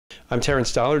I'm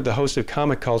Terrence Dollard, the host of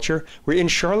Comic Culture. We're in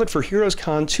Charlotte for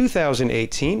HeroesCon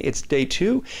 2018. It's day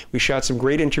 2. We shot some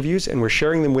great interviews and we're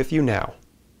sharing them with you now.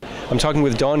 I'm talking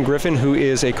with Dawn Griffin, who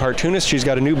is a cartoonist. She's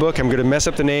got a new book. I'm going to mess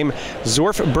up the name.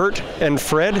 Zorphbert and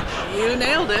Fred. You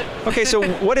nailed it. Okay, so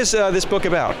what is this book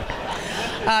about?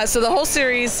 So the whole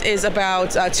series is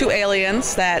about two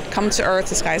aliens that come to Earth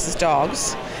disguised as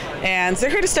dogs. And they're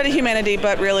here to study humanity,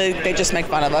 but really they just make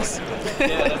fun of us.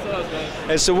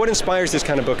 And so what inspires this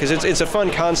kind of book? Because it's a fun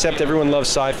concept. Everyone loves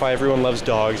sci-fi. Everyone loves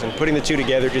dogs. And putting the two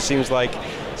together just seems like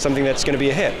something that's going to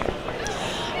be a hit.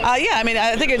 Yeah, I mean,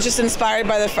 I think it's just inspired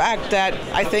by the fact that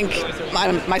I think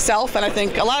myself and I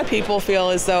think a lot of people feel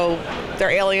as though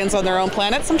they're aliens on their own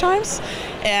planet sometimes.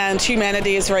 And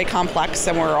humanity is very complex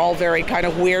and we're all very kind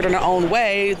of weird in our own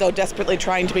way, though desperately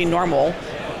trying to be normal.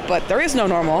 But there is no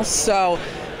normal. So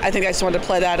I think I just wanted to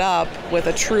play that up with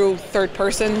a true third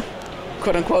person,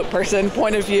 quote unquote person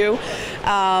point of view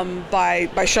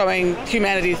by showing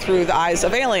humanity through the eyes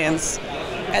of aliens.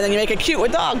 And then you make it cute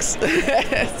with dogs. So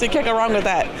you can't go wrong with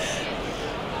that.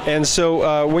 And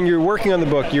so when you're working on the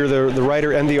book, you're the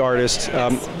writer and the artist.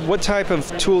 What type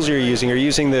of tools are you using? Are you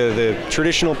using the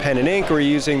traditional pen and ink, or are you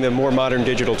using the more modern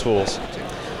digital tools?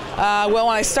 Well,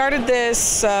 when I started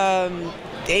this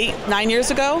 8-9 years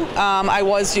ago, I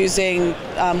was using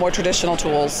more traditional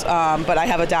tools, but I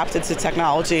have adapted to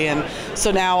technology, and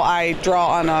so now I draw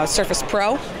on a Surface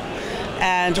Pro.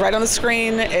 And right on the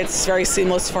screen, it's very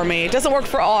seamless for me. It doesn't work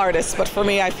for all artists, but for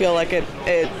me, I feel like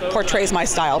it portrays my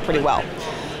style pretty well.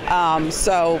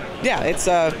 So yeah, it's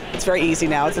very easy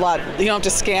now. It's a lot. You don't have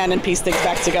to scan and piece things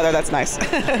back together. That's nice.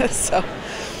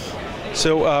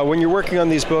 So when you're working on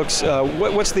these books,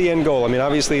 what's the end goal? I mean,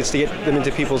 obviously, it's to get them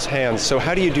into people's hands. So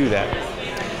how do you do that?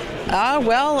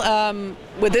 Well,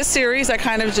 with this series, I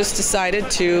kind of just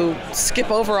decided to skip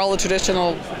over all the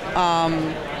traditional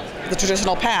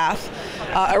path.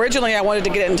 Originally, I wanted to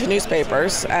get into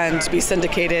newspapers and be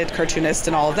syndicated, cartoonist,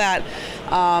 and all of that.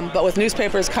 But with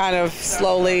newspapers kind of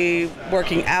slowly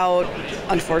working out,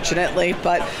 unfortunately,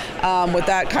 but with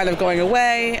that kind of going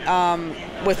away,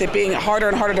 with it being harder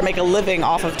and harder to make a living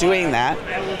off of doing that,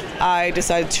 I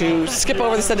decided to skip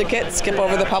over the syndicate, skip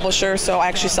over the publisher, so I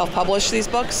actually self-publish these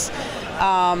books.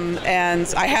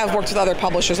 And I have worked with other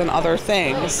publishers on other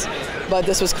things, but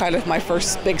this was kind of my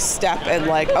first big step in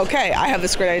like, okay, I have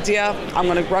this great idea, I'm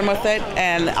going to run with it,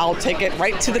 and I'll take it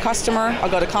right to the customer. I'll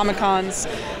go to Comic-Cons,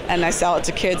 and I sell it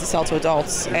to kids, I sell it to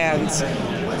adults, and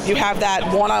you have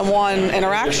that one-on-one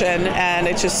interaction, and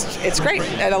it's great.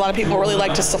 And a lot of people really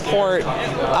like to support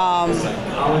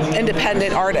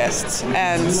independent artists,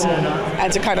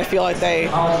 and to kind of feel like they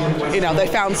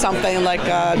found something like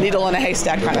a needle in a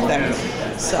haystack kind of thing.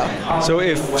 So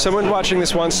if someone watching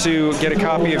this wants to get a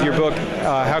copy of your book,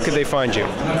 how could they find you?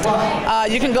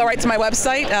 You can go right to my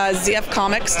website,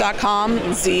 zfcomics.com,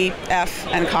 ZF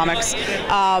and comics,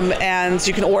 and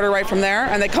you can order right from there,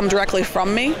 and they come directly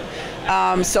from me.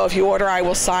 So if you order, I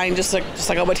will sign just like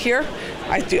I would here.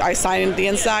 I sign the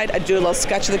inside. I do a little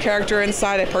sketch of the character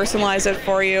inside. I personalize it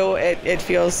for you. It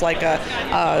feels like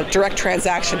a direct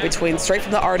transaction straight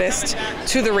from the artist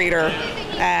to the reader.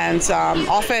 And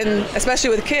often, especially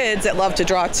with kids that love to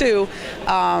draw too,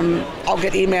 I'll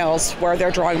get emails where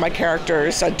they're drawing my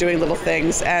characters, doing little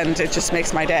things, and it just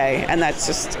makes my day. And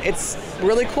it's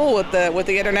really cool with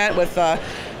the internet, with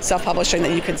self-publishing,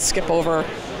 that you can skip over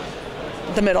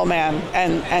the middleman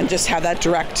and just have that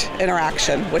direct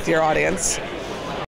interaction with your audience.